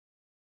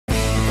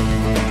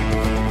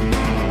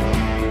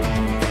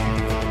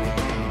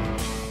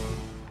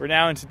We're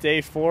now into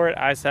day 4 at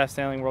ISAF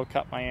Sailing World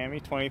Cup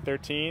Miami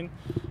 2013,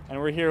 and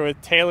we're here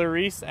with Taylor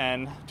Reiss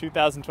and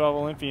 2012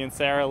 Olympian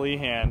Sarah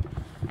Lihan.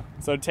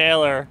 So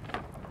Taylor,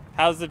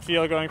 how does it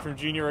feel going from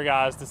junior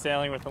regattas to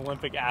sailing with an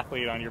Olympic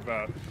athlete on your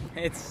boat?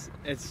 It's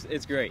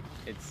great.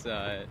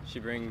 She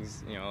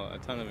brings a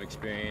ton of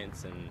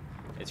experience, and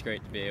it's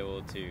great to be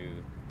able to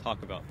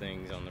talk about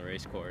things on the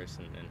race course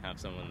and have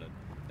someone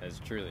that is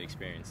truly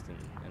experienced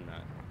in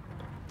that.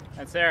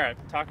 And Sarah,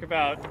 talk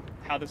about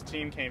how this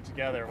team came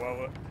together.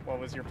 What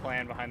was your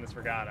plan behind this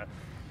regatta?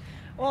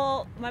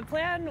 Well, my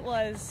plan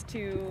was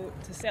to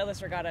sail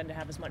this regatta and to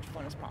have as much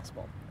fun as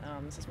possible.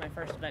 This is my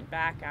first event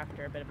back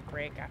after a bit of a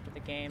break after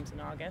the games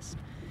in August.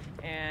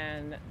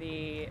 And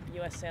the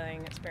U.S.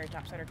 Sailing Sperry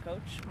topsider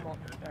coach,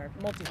 or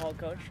multi-hull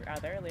coach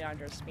rather,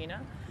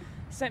 Lihan,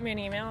 sent me an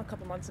email a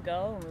couple months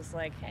ago and was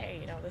like,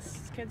 hey,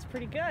 this kid's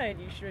pretty good.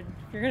 If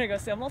you're going to go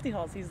sail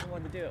multi-hulls, he's the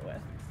one to do it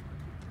with.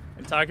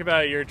 And talk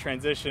about your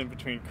transition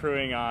between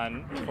crewing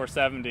on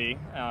 470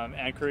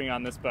 and crewing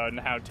on this boat, and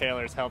how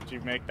Taylor's helped you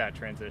make that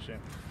transition.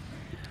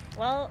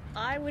 Well,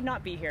 I would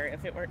not be here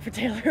if it weren't for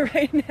Taylor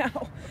right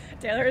now.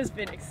 Taylor has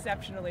been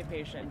exceptionally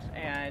patient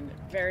and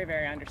very,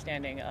 very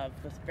understanding of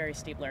the very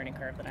steep learning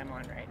curve that I'm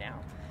on right now.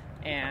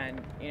 And,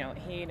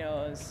 he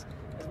knows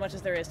as much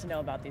as there is to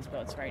know about these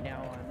boats right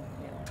now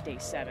on, day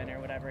 7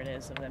 or whatever it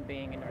is of them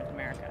being in North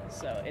America.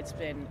 So it's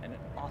been an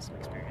awesome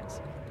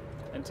experience.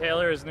 And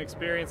Taylor is an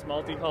experienced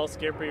multi-hull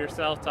skipper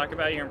yourself. Talk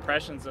about your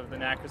impressions of the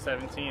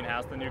Nacra-17.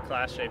 How's the new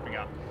class shaping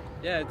up?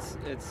 Yeah,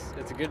 it's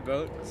a good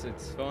boat.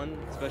 It's fun,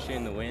 especially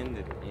in the wind.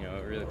 It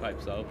really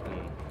pipes up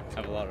and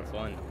have a lot of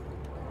fun.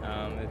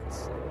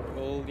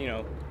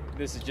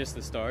 This is just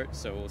the start,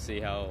 so we'll see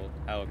how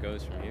it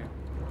goes from here.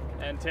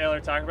 And Taylor,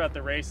 talk about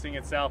the racing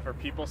itself. Are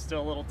people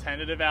still a little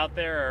tentative out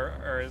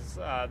there, or is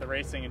the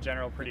racing in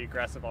general pretty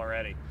aggressive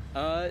already?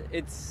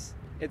 It's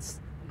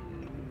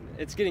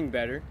getting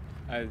better.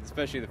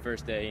 Especially the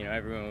first day,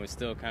 everyone was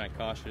still kind of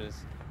cautious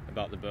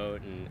about the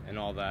boat and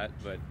all that,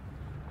 but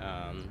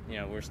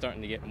we're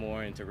starting to get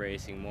more into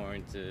racing, more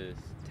into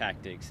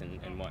tactics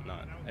and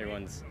whatnot.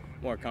 Everyone's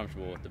more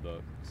comfortable with the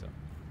boat.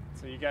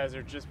 So you guys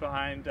are just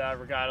behind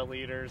regatta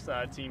leaders,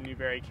 Team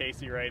Newberry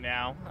Casey right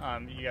now.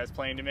 You guys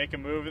planning to make a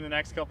move in the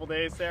next couple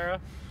days,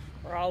 Sarah?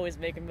 We're always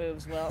making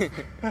moves, Will.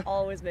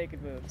 Always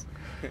making moves.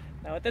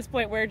 Now, at this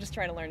point, we're just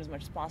trying to learn as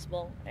much as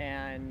possible,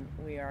 and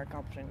we are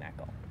accomplishing that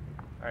goal.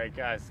 All right,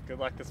 guys, good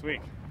luck this week.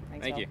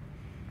 Thanks, Thank Will. you.